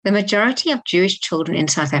The majority of Jewish children in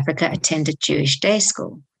South Africa attended Jewish day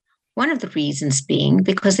school. One of the reasons being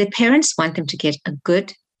because their parents want them to get a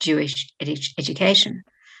good Jewish education.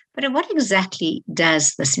 But what exactly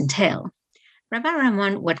does this entail? Rabbi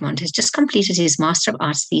Ramon Widmonte has just completed his Master of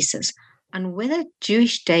Arts thesis on whether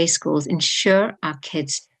Jewish day schools ensure our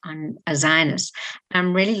kids are Zionists.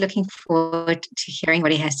 I'm really looking forward to hearing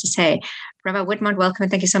what he has to say. Rabbi Widmonte, welcome, and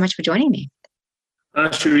thank you so much for joining me.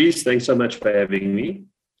 Cherise, thanks so much for having me.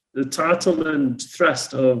 The title and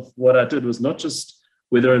thrust of what I did was not just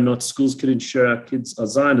whether or not schools could ensure our kids are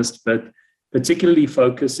Zionist, but particularly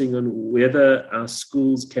focusing on whether our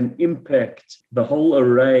schools can impact the whole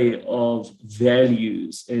array of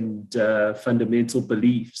values and fundamental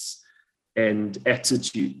beliefs and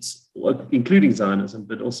attitudes, including Zionism,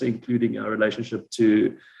 but also including our relationship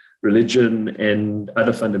to religion and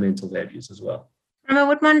other fundamental values as well.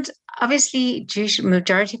 Rabbi Widmonte, obviously,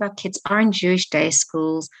 majority of our kids are in Jewish day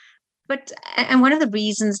schools, and one of the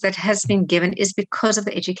reasons that has been given is because of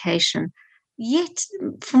the education. Yet,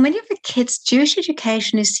 for many of the kids, Jewish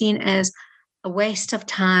education is seen as a waste of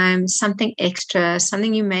time, something extra,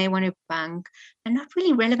 something you may want to bunk, and not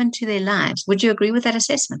really relevant to their lives. Would you agree with that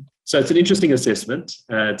assessment? So it's an interesting assessment.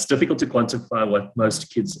 It's difficult to quantify what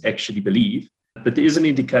most kids actually believe, but there is an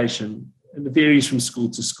indication, and it varies from school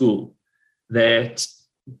to school, that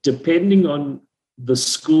depending on the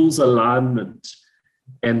school's alignment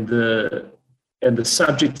and the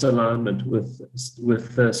subject alignment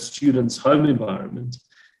with the student's home environment,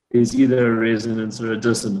 there's either a resonance or a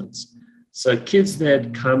dissonance. So kids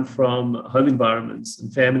that come from home environments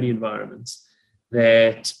and family environments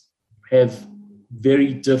that have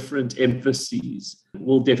very different emphases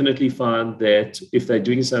will definitely find that if they're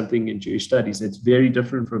doing something in Jewish studies that's very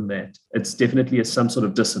different from that, it's definitely some sort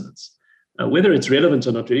of dissonance. Whether it's relevant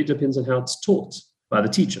or not really depends on how it's taught by the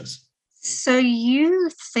teachers. So you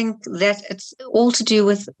think that it's all to do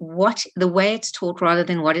with the way it's taught rather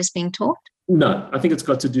than what is being taught? No, I think it's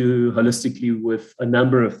got to do holistically with a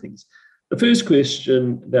number of things. The first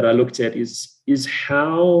question that I looked at is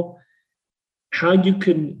how you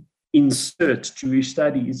can insert Jewish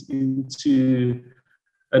studies into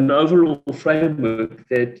an overall framework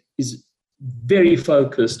that is very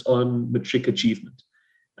focused on matric achievement.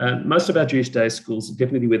 Most of our Jewish day schools,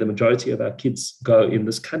 definitely where the majority of our kids go in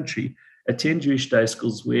this country, attend Jewish day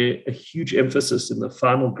schools where a huge emphasis in the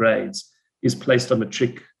final grades is placed on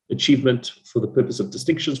matric achievement for the purpose of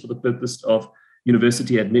distinctions, for the purpose of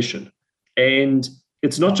university admission. And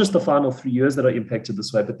it's not just the final 3 years that are impacted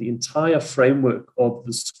this way, but the entire framework of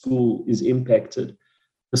the school is impacted.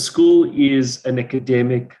 The school is an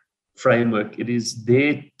academic framework. It is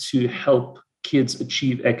there to help kids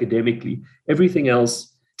achieve academically. Everything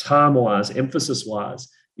else, time-wise, emphasis-wise,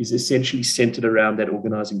 is essentially centered around that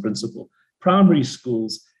organizing principle. Primary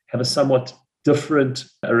schools have a somewhat different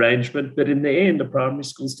arrangement, but in the end, a primary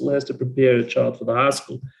school still has to prepare a child for the high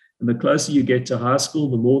school. And the closer you get to high school,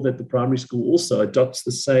 the more that the primary school also adopts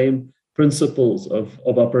the same principles of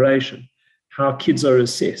operation, how kids are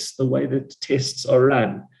assessed, the way that tests are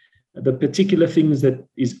run, the particular things that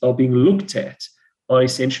are being looked at are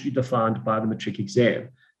essentially defined by the matric exam.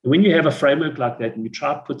 And when you have a framework like that and you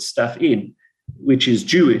try to put stuff in, which is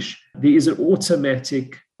Jewish, there is an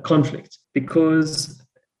automatic conflict because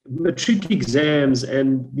matric exams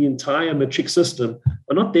and the entire matric system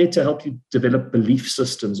are not there to help you develop belief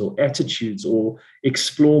systems or attitudes or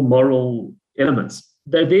explore moral elements.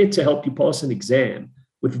 They're there to help you pass an exam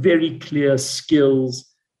with very clear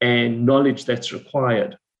skills and knowledge that's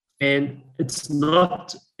required. And it's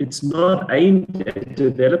not aimed at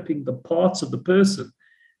developing the parts of the person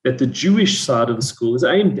that the Jewish side of the school is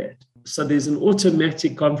aimed at. So there's an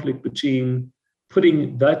automatic conflict between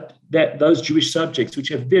putting those Jewish subjects, which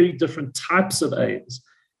have very different types of aims,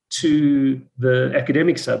 to the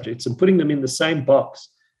academic subjects and putting them in the same box.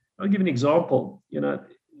 I'll give an example.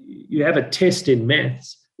 You have a test in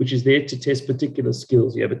maths, which is there to test particular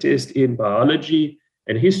skills. You have a test in biology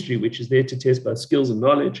and history, which is there to test both skills and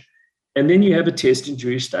knowledge. And then you have a test in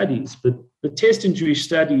Jewish studies. But the test in Jewish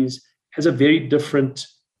studies has a very different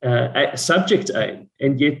subject aim,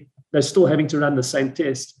 and yet they're still having to run the same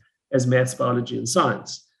test as maths, biology, and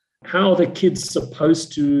science. How are the kids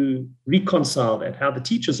supposed to reconcile that? How are the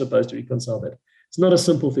teachers supposed to reconcile that? It's not a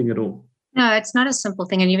simple thing at all. No, it's not a simple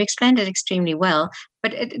thing, and you've explained it extremely well.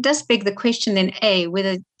 But it does beg the question then, A,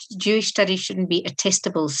 whether Jewish studies shouldn't be a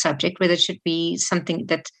testable subject, whether it should be something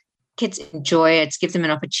that kids enjoy, it gives them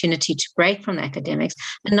an opportunity to break from the academics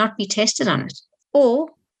and not be tested on it. Or,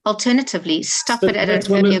 alternatively, stop it at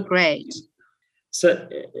an earlier grade. So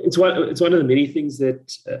it's one of the many things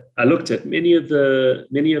that I looked at. Many of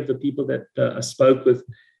the people that I spoke with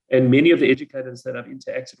And many of the educators that I've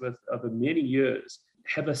interacted with over many years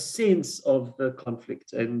have a sense of the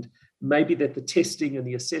conflict, and maybe that the testing and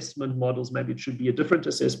the assessment models, maybe it should be a different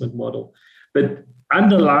assessment model. But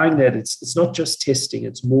underlying that, it's not just testing,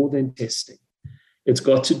 it's more than testing. It's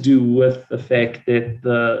got to do with the fact that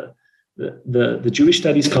the Jewish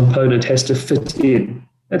studies component has to fit in.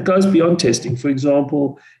 That goes beyond testing. For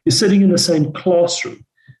example, you're sitting in the same classroom,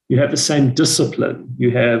 you have the same discipline,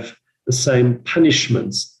 you have the same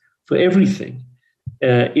punishments for everything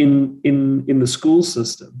in the school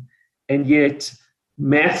system. And yet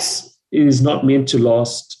maths is not meant to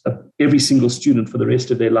last every single student for the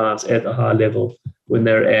rest of their lives at a high level when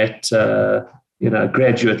they're at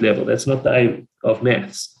graduate level. That's not the aim of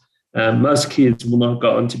maths. Most kids will not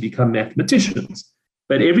go on to become mathematicians,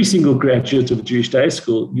 but every single graduate of a Jewish day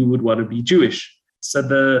school, you would want to be Jewish. So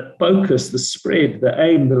the focus, the spread, the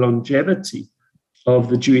aim, the longevity of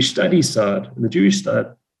the Jewish studies side and the Jewish side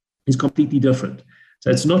is completely different. So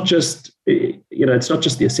it's not just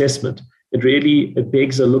the assessment. It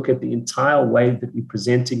begs a look at the entire way that we're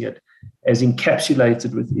presenting it as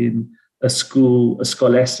encapsulated within a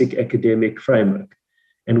scholastic academic framework.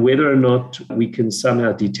 And whether or not we can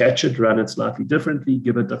somehow detach it, run it slightly differently,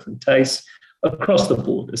 give it different tastes across the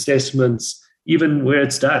board, assessments, even where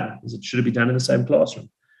it's done. Should it be done in the same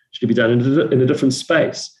classroom? Should it be done in a different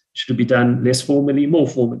space? Should it be done less formally, more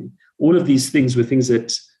formally? All of these things were things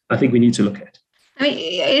that I think we need to look at. I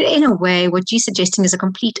mean, in a way, what you're suggesting is a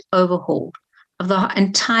complete overhaul of the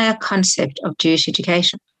entire concept of Jewish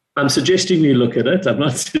education. I'm suggesting we look at it. I'm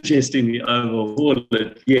not suggesting we overhaul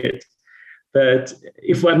it yet. But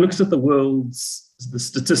if one looks at the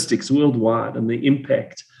statistics worldwide and the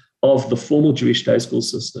impact of the formal Jewish day school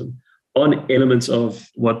system on elements of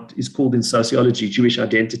what is called in sociology Jewish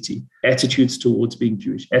identity, attitudes towards being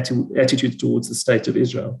Jewish, attitudes towards the state of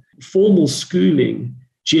Israel, formal schooling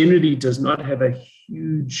generally does not have a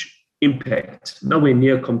huge impact, nowhere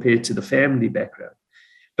near compared to the family background.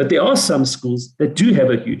 But there are some schools that do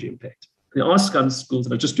have a huge impact. There are some schools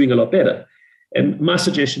that are just doing a lot better. And my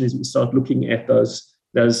suggestion is we start looking at those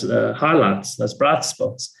highlights, those bright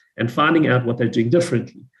spots, and finding out what they're doing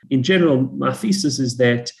differently. In general, my thesis is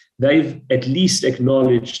that they've at least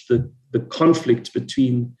acknowledged the conflict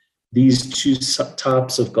between these two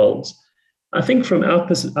types of goals. I think from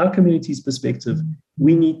our community's perspective,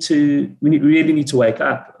 we really need to wake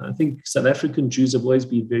up. I think South African Jews have always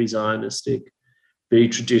been very Zionistic, very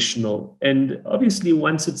traditional. And obviously,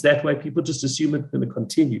 once it's that way, people just assume it's going to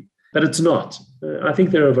continue. But it's not. I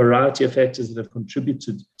think there are a variety of factors that have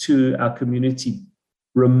contributed to our community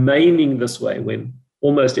remaining this way when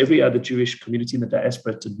almost every other Jewish community in the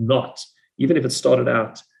diaspora did not, even if it started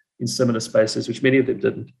out in similar spaces, which many of them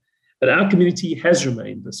didn't. But our community has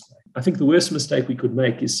remained this way. I think the worst mistake we could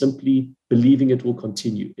make is simply believing it will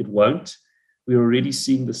continue. It won't. We're already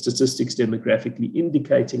seeing the statistics demographically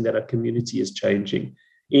indicating that our community is changing,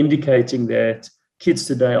 indicating that kids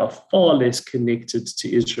today are far less connected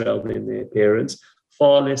to Israel than their parents,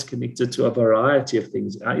 far less connected to a variety of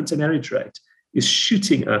things. Our intermarriage rate is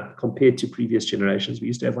shooting up compared to previous generations. We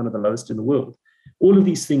used to have one of the lowest in the world. All of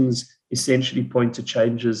these things essentially point to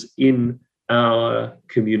changes in our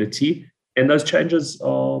community, and those changes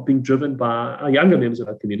are being driven by our younger members of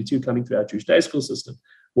our community who are coming through our Jewish day school system,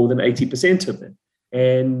 more than 80% of them.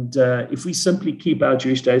 And if we simply keep our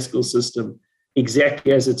Jewish day school system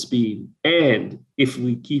exactly as it's been, and if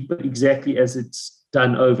we keep it exactly as it's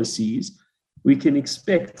done overseas, we can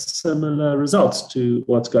expect similar results to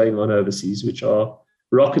what's going on overseas, which are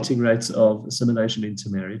rocketing rates of assimilation into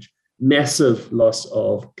marriage, massive loss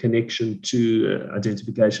of connection to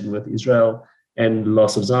identification with Israel, and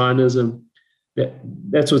loss of Zionism.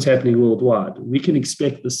 That's what's happening worldwide. We can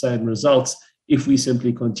expect the same results if we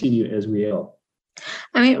simply continue as we are.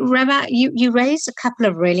 I mean, Rabbi, you raised a couple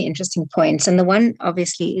of really interesting points. And the one,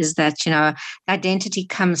 obviously, is that, identity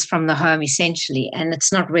comes from the home, essentially, and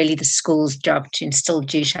it's not really the school's job to instill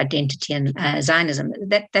Jewish identity and Zionism.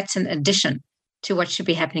 That's an addition to what should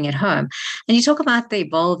be happening at home. And you talk about the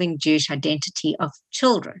evolving Jewish identity of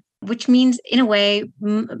children, which means, in a way,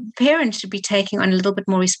 parents should be taking on a little bit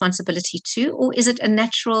more responsibility too, or is it a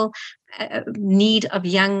natural need of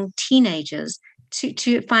young teenagers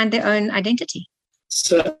to find their own identity?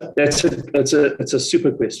 So that's a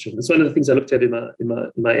super question. It's one of the things I looked at in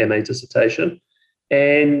my MA dissertation.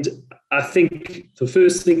 And I think the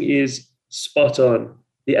first thing is spot on.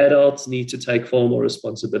 The adults need to take far more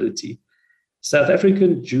responsibility. South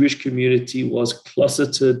African Jewish community was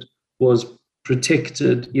closeted, was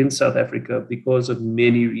protected in South Africa because of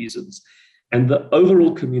many reasons. And the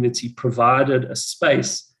overall community provided a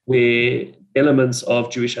space where elements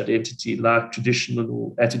of Jewish identity, like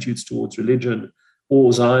traditional attitudes towards religion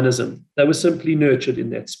or Zionism. They were simply nurtured in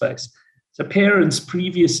that space. So parents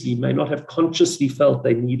previously may not have consciously felt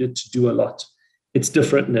they needed to do a lot. It's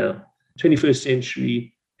different now. 21st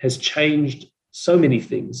century has changed so many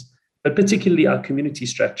things, but particularly our community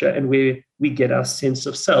structure and where we get our sense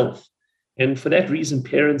of self. And for that reason,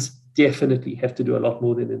 parents definitely have to do a lot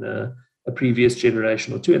more than in a previous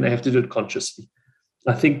generation or two, and they have to do it consciously.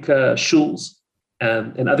 I think shuls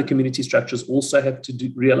and other community structures also have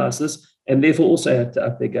to realize this, and therefore also have to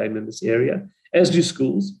up their game in this area, as do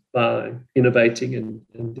schools, by innovating and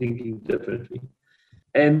thinking differently.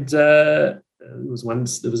 And there was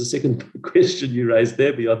a second question you raised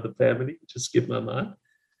there beyond the family, which just skipped my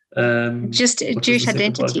mind. Just Jewish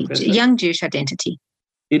identity, young Jewish identity.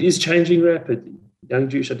 It is changing rapidly. Young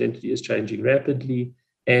Jewish identity is changing rapidly.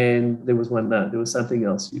 And there was something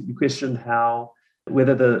else. You questioned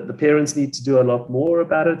whether the parents need to do a lot more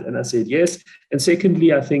about it. And I said yes. And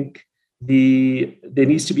secondly, I think there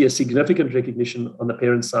needs to be a significant recognition on the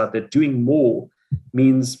parent side that doing more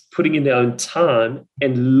means putting in their own time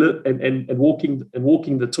and walking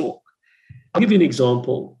the talk. I'll give you an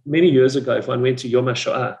example. Many years ago, if one went to Yom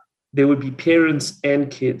HaShoah, there would be parents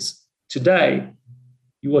and kids. Today,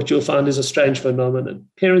 what you'll find is a strange phenomenon.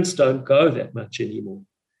 Parents don't go that much anymore.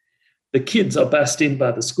 The kids are bussed in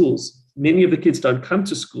by the schools. Many of the kids don't come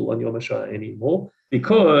to school on Yom HaShoah anymore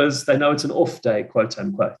because they know it's an off day, quote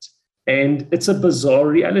unquote. And it's a bizarre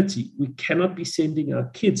reality. We cannot be sending our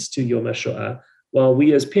kids to Yom HaShoah while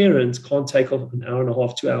we as parents can't take off an hour and a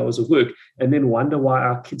half, 2 hours of work and then wonder why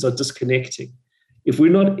our kids are disconnecting. If we're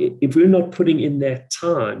not putting in that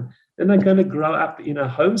time, then they're going to grow up in a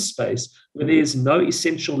home space where there's no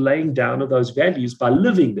essential laying down of those values by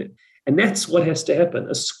living them. And that's what has to happen.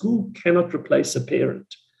 A school cannot replace a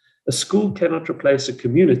parent. A school cannot replace a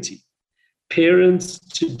community. Parents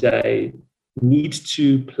today need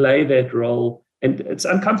to play that role. And it's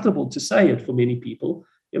uncomfortable to say it for many people.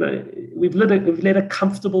 You know, we've led a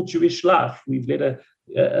comfortable Jewish life. We've led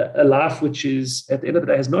a life which is, at the end of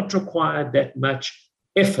the day, has not required that much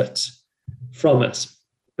effort from us.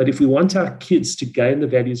 But if we want our kids to gain the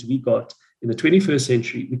values we got in the 21st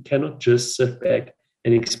century, we cannot just sit back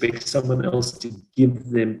and expect someone else to give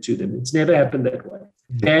them to them. It's never happened that way.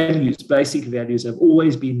 Values, basic values, have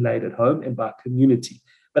always been laid at home and by community.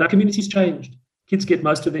 But our community's changed. Kids get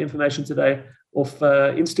most of their information today off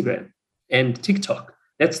Instagram and TikTok.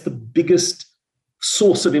 That's the biggest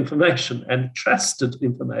source of information and trusted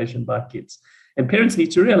information by kids. And parents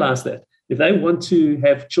need to realize that. If they want to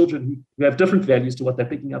have children who have different values to what they're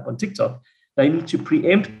picking up on TikTok, they need to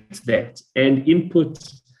preempt that and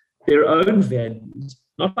input their own values,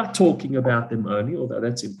 not by talking about them only, although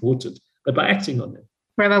that's important, but by acting on them.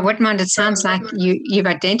 Rabbi Widmonte, it sounds like you've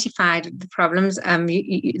identified the problems.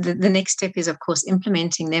 The next step is, of course,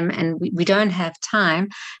 implementing them, and we don't have time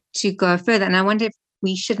to go further. And I wonder if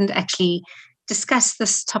we shouldn't actually discuss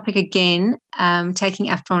this topic again, taking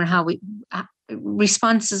after on how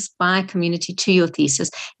responses by community to your thesis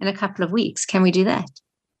in a couple of weeks. Can we do that?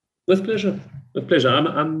 With pleasure. With pleasure.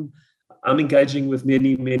 I'm engaging with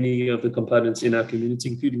many of the components in our community,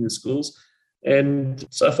 including the schools, and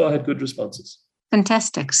so far had good responses.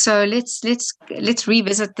 Fantastic. So let's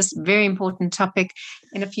revisit this very important topic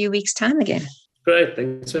in a few weeks' time again. Great.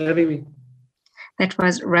 Thanks for having me. That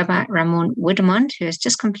was Rabbi Ramon Widmonte, who has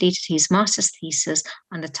just completed his master's thesis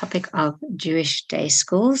on the topic of Jewish day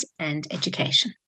schools and education.